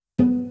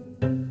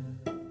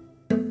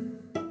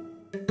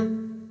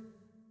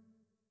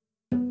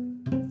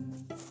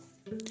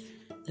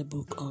the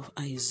book of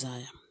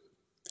Isaiah,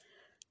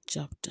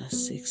 chapter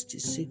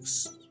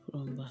 66,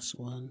 from verse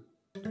 1.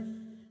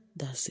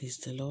 Thus says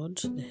the Lord,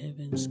 the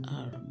heavens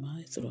are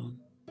my throne,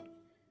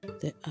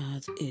 the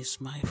earth is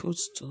my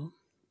footstool.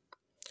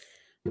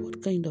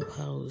 What kind of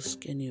house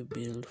can you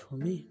build for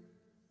me?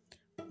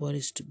 What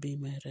is to be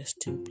my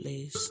resting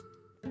place?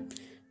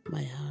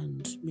 My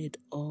hand made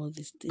all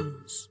these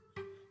things,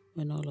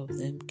 when all of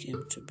them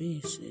came to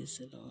be, says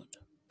the Lord.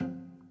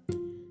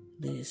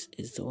 This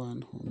is the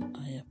one whom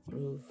I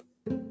approve,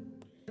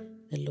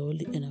 the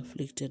lowly and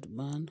afflicted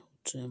man who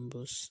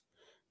trembles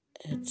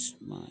at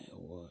my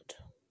word.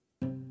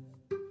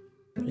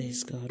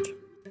 Praise God.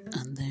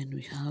 And then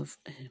we have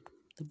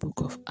the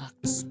book of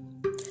Acts,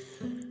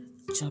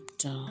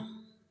 chapter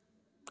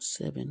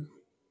 7.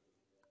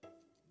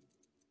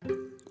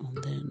 And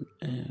then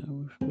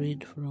we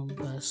read from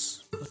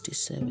verse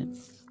 47.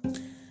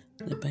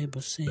 The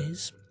Bible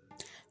says,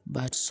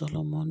 "But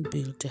Solomon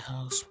built a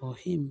house for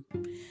him,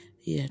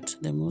 yet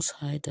the Most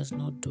High does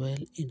not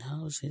dwell in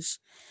houses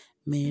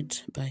made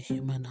by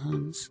human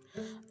hands.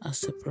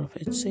 As the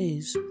prophet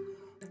says,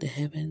 the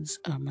heavens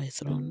are my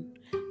throne,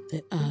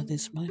 the earth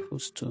is my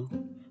footstool.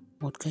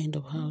 What kind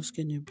of house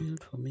can you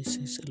build for me,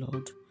 says the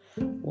Lord?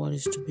 What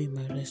is to be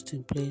my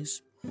resting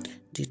place?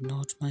 Did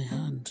not my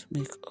hand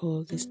make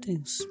all these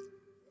things?"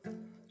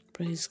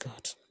 Praise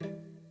God.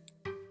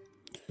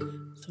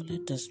 So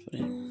let us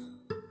pray.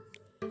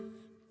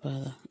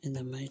 Father, in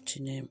the mighty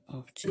name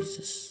of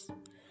Jesus,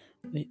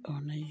 we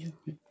honor you,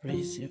 we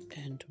praise you,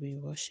 and we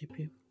worship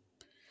you.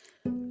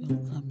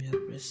 Welcome your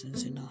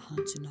presence in our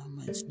hearts, in our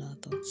minds, in our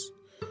thoughts,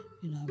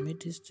 in our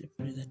midst. We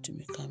pray that you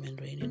may come and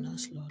reign in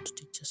us, Lord.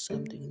 Teach us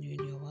something new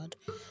in your word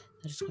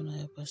that is going to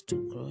help us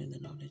to grow in the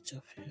knowledge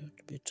of you,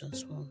 to be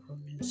transformed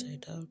from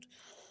inside out,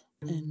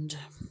 and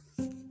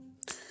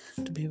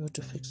to be able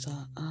to fix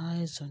our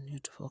eyes on you,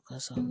 to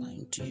focus our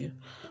mind to you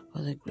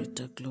for the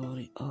greater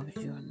glory of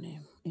your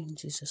name. In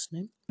Jesus'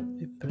 name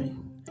we pray.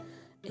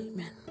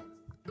 Amen.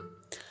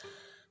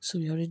 So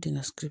we are reading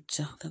a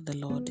scripture that the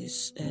Lord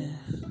is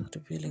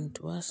revealing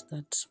to us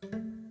that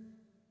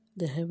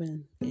the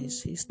heaven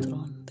is his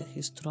throne, that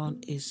his throne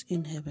is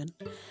in heaven,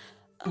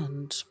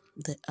 and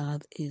the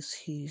earth is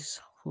his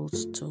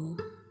footstool.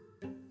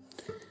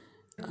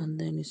 And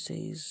then he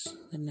says,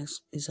 the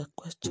next is a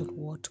question: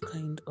 what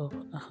kind of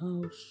a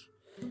house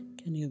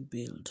can you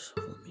build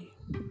for me?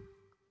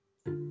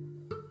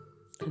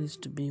 That is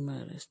to be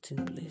my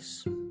resting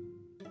place.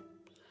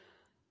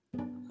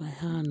 My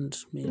hand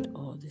made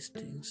all these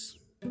things.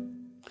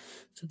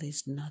 So there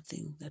is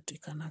nothing that we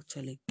can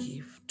actually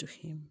give to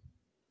him.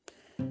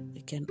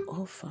 We can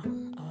offer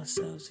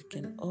ourselves, we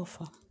can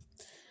offer,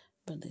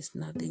 but there's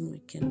nothing we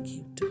can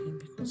give to him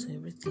because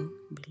everything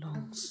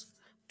belongs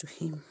to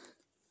him.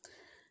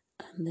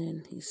 And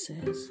then he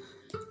says,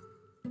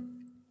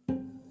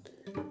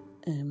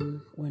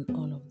 when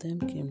all of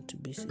them came to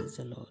be, says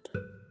the Lord,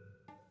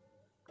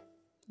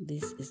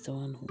 this is the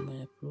one whom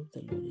I approve,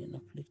 the lowly and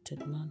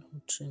afflicted man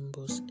who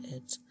trembles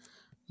at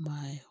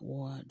my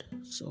word.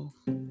 So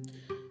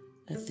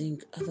I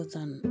think other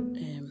than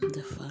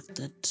the fact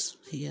that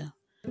here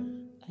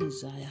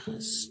Isaiah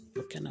has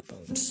spoken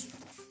about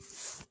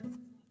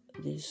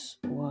this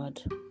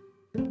word,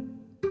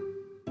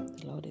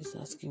 the Lord is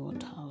asking,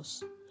 what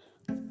house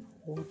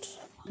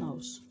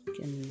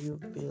can you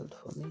build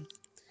for me?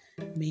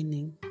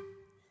 Meaning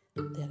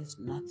there is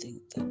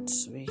nothing that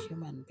we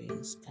human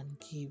beings can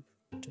give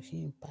to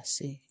him per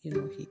se. He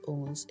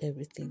owns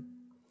everything.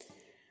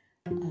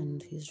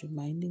 And he's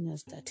reminding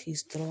us that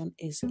his throne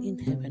is in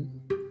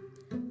heaven.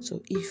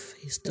 So if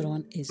his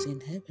throne is in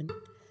heaven,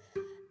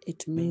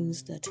 it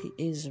means that he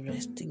is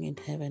resting in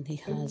heaven. He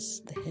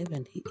has the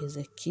heaven. He is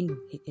a king.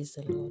 He is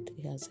the Lord.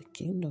 He has a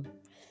kingdom.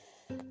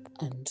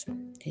 And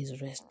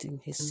he's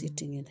resting. He's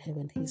sitting in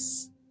heaven.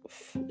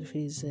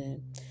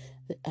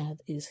 The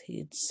earth is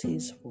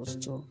his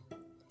footstool.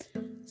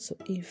 So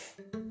if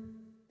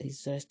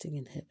he's resting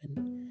in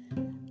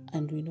heaven,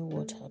 and we know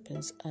what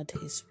happens at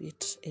his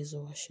feet is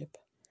worship.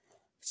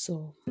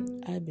 So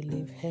I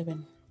believe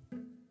heaven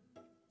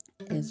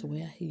is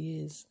where he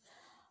is,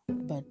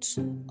 but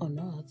on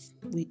earth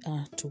we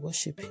are to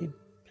worship him.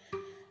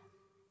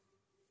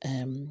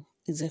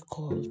 It's a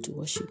call to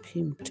worship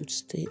him, to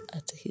stay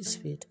at his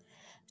feet,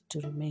 to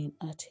remain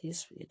at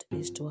his feet,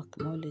 is to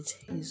acknowledge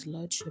his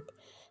lordship,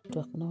 to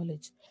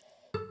acknowledge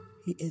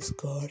he is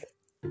God,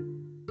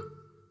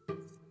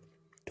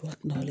 to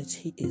acknowledge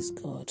he is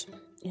God,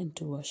 and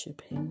to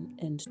worship him,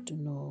 and to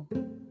know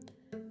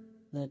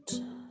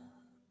that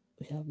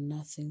we have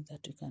nothing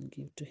that we can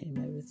give to him.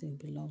 Everything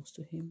belongs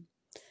to him.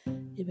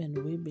 Even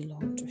we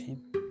belong to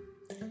him.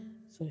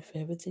 So if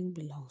everything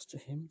belongs to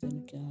him,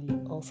 then we can only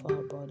offer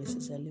our bodies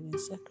as a living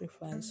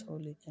sacrifice,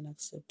 holy and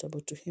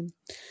acceptable to him,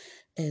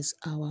 as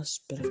our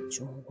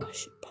spiritual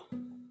worship.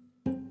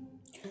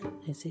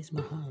 It says,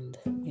 my hand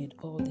made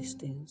all these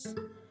things,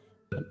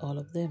 when all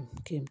of them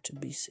came to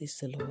be, says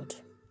the Lord.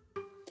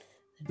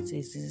 It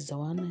says, this is the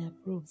one I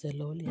approve, the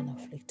lowly and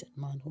afflicted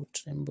man who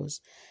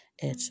trembles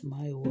at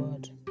my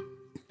word.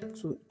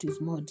 So it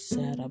is more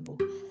desirable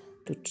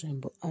to to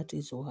tremble at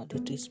His word.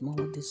 It is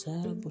more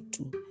desirable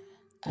to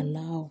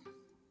allow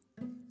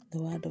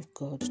the word of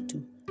God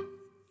to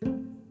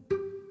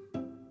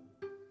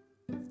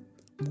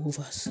move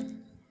us,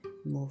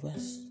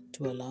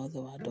 to allow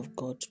the word of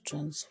God to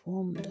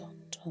transform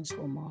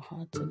our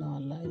hearts and our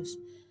lives.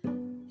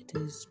 It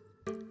is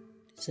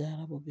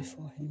desirable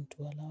before Him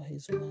to allow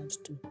His word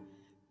to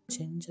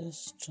change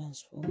us,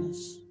 transform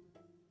us,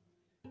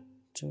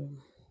 to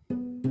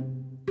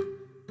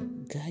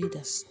guide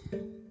us,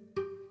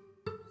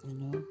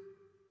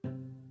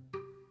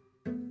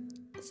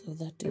 So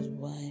that is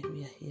why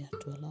we are here,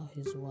 to allow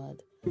His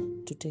word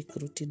to take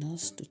root in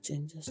us, to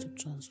change us, to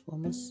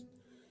transform us,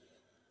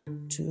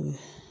 to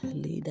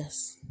lead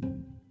us,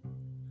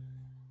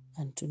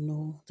 and to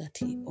know that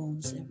He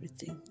owns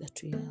everything,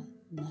 that we are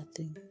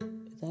nothing.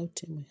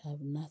 Without Him, we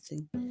have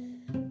nothing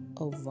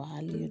of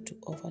value to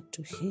offer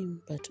to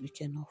Him, but we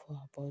can offer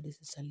our bodies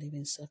as a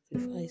living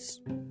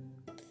sacrifice.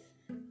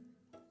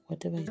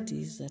 Whatever it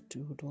is that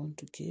we would want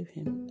to give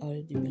Him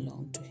already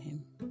belonged to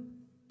Him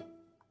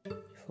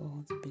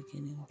before the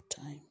beginning of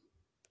time.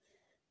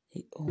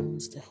 He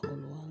owns the whole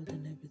world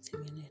and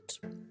everything in it.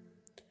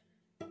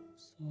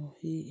 So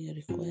He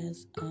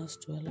requires us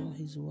to allow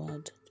His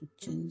word to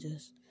change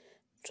us,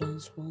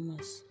 transform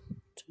us,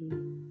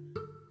 to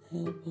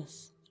help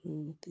us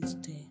through this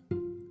day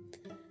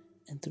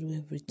and through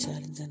every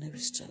challenge and every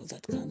struggle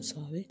that comes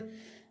our way,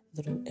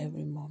 through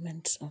every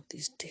moment of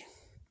this day.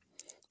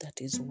 That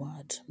His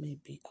word may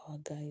be our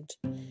guide,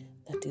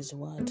 that His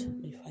word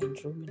may find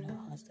room in our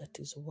hearts, that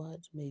His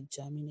word may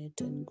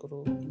germinate and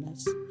grow in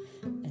us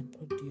and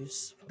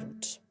produce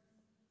fruit.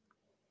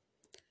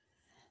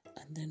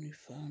 And then we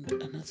found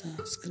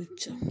another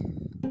scripture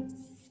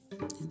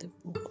in the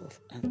book of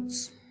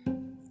Acts.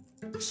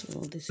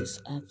 So this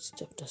is Acts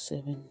chapter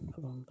 7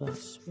 from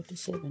verse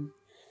 47.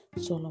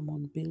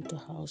 Solomon built a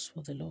house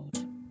for the Lord.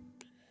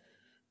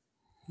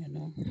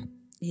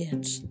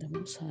 Yet the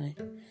Most High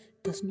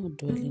does not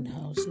dwell in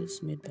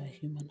houses made by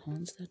human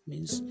hands. That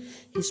means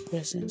His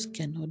presence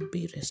cannot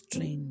be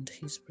restrained.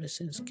 His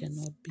presence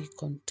cannot be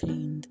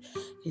contained.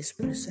 His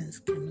presence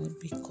cannot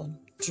be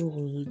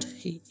controlled.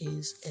 He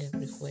is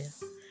everywhere.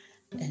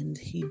 And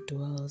He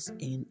dwells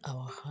in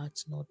our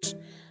hearts, not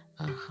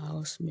a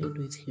house made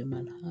with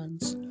human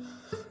hands.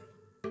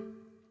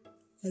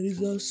 And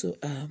is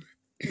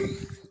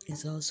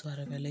also a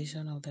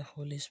revelation of the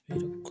Holy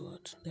Spirit of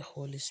God. The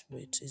Holy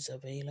Spirit is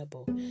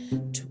available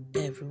to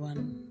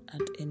everyone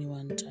at any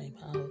one time.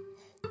 How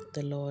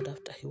the Lord,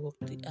 after He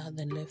walked the earth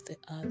and left the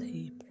earth,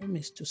 He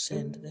promised to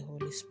send the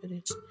Holy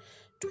Spirit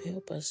to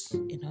help us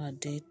in our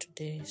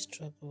day-to-day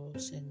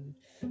struggles and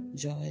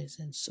joys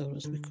and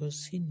sorrows,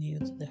 because He knew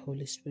that the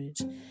Holy Spirit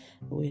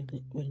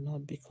will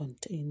not be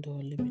contained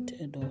or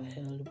limited or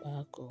held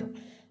back, or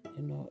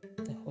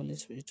the Holy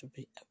Spirit will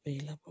be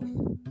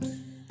available.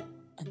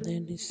 And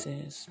then He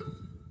says,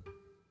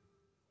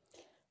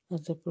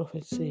 as the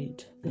prophet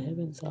said, the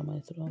heavens are my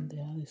throne, the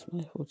earth is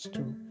my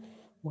footstool.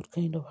 What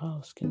kind of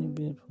house can you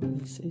build for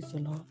me, says the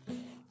Lord?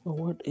 Or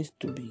what is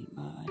to be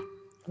my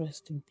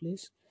resting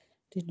place?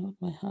 Did not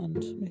my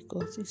hand make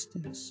all these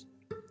things?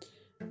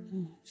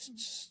 It's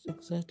just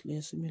exactly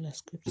a similar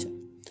scripture.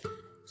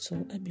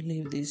 So I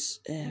believe this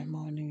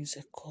morning is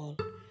a call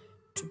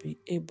to be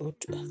able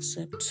to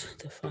accept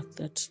the fact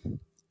that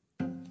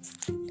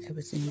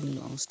everything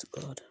belongs to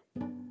God.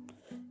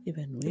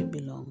 Even we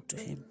belong to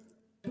Him.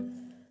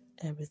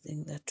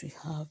 Everything that we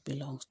have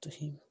belongs to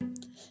Him.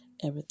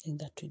 Everything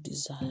that we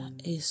desire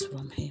is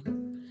from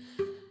Him.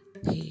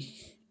 He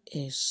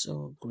is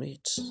so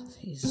great.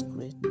 His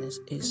greatness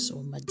is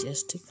so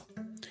majestic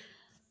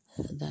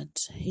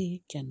that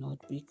He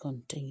cannot be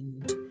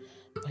contained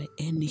by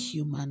any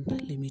human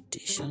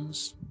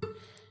limitations.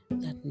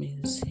 That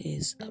means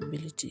His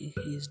ability,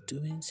 His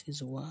doings,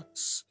 His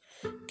works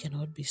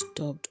cannot be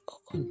stopped or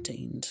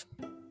contained.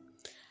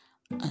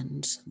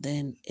 And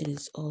then it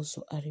is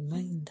also a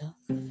reminder,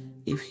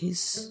 if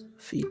His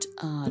feet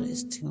are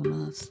resting on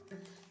earth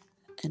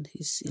and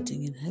He's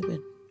sitting in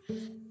heaven,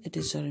 it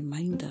is a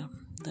reminder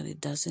that it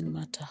doesn't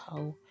matter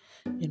how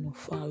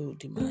far we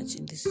would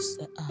imagine this is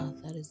the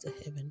earth, that is the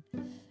heaven.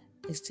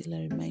 It's still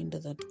a reminder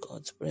that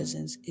God's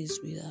presence is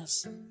with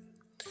us.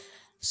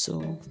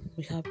 So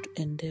we have to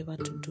endeavor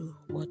to do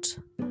what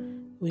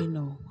we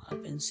know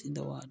happens in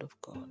the Word of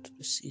God,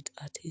 to sit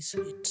at His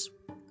feet,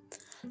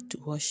 to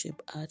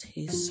worship at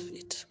His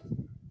feet,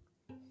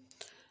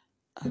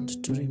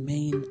 and to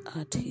remain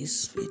at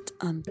His feet,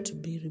 and to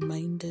be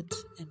reminded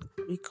and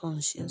be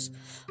conscious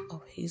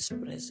of His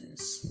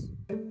presence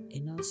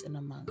in us and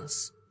among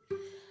us.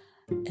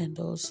 And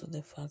also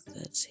the fact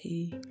that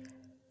He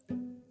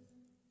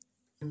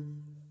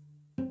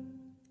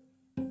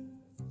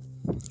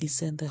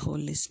sent the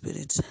Holy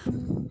Spirit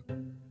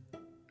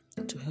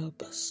to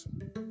help us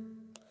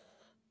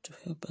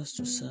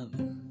to serve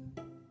Him.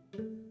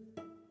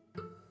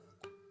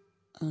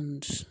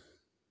 And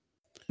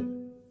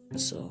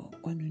so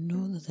when we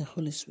know that the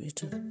Holy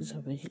Spirit is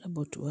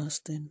available to us,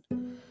 then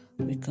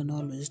we can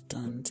always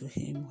turn to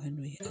Him when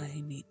we are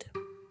in need.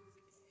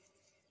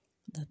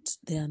 that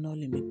there are no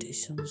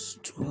limitations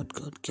to what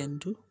God can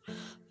do.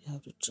 You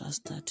have to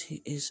trust that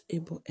He is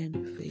able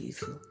and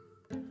faithful.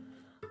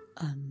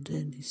 And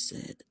then He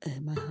said,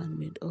 my hand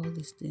made all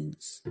these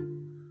things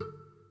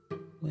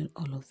when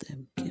all of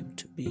them came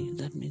to be.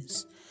 That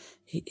means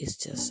He is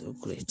just so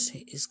great. He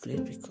is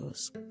great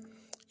because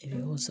if He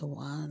holds the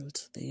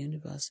world, the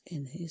universe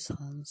in His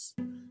hands,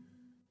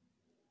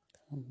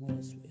 come,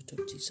 Holy Spirit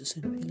of Jesus,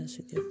 and fill us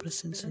with your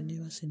presence,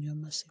 renew us in your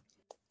mercy.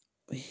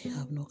 We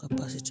have no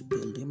capacity to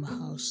build Him a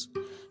house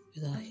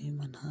with our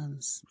human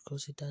hands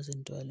because He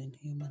doesn't dwell in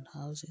human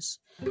houses.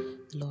 The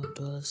Lord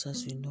dwells,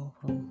 as we know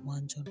from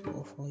 1 John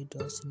 4:4, He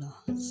dwells in our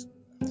hearts.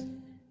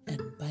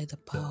 And by the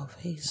power of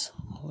His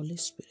Holy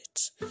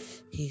Spirit,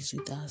 He is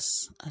with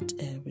us at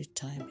every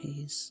time.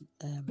 He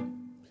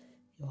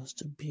wants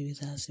to be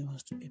with us. He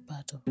wants to be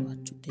part of our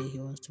today. He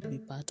wants to be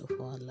part of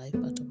our life,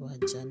 part of our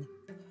journey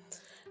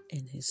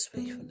in His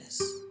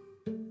faithfulness.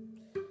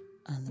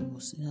 And the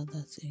most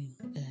other thing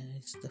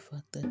is the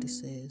fact that He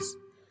says,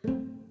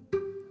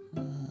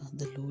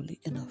 the lowly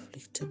and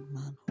afflicted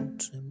man who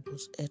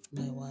trembles at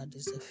my word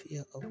is the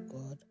fear of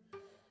God,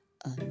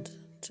 and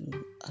to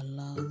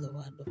allow the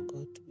word of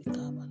God to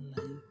become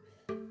alive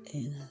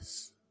in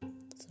us.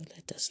 So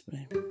let us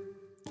pray.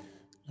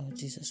 Lord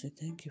Jesus, we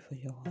thank you for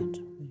your word,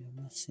 for your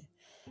mercy,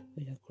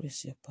 for your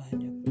grace, your power,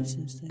 and your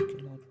presence. Thank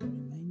you, Lord, for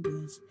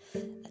reminding us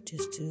that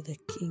you're still the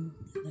King,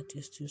 that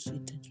you're still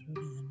seated,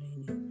 ruling and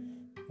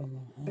reigning from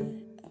on high.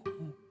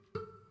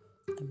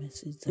 A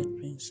message that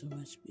brings so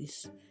much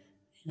peace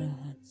in our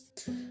hearts,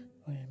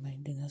 for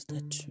reminding us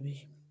that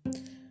we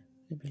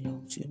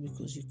belong to you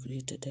because you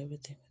created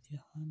everything with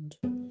your hand.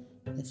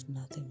 There's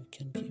nothing we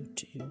can give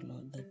to you,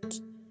 Lord, that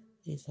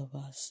is of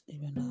us.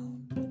 Even our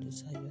own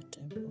bodies are your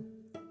temple.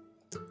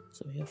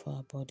 So we offer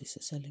our bodies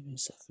as a living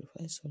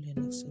sacrifice, holy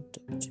and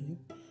acceptable to you,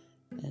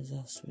 as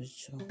our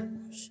spiritual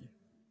worship.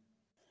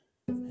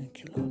 Thank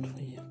you, Lord,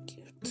 for your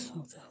gift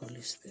of the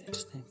Holy Spirit.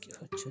 Thank you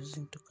for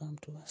choosing to come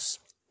to us.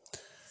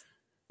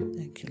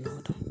 Thank you,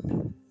 Lord,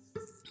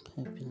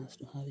 helping us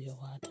to have your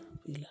word.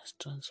 Fill us,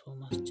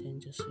 transform us,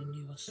 change us,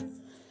 renew us.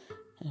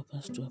 Help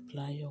us to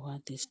apply your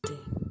word this day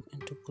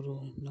and to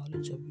grow in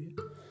knowledge of you.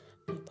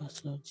 Help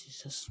us, Lord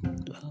Jesus,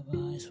 to have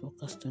our eyes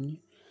focused on you,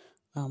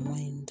 our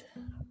mind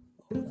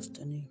focused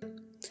on you,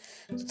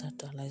 so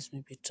that our lives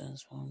may be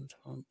transformed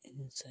from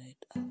inside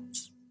out.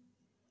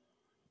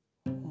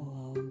 For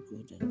our own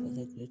good and for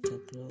the greater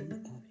glory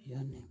of your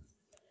name.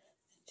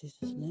 In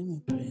Jesus' name we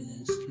pray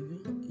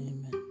thanksgiving.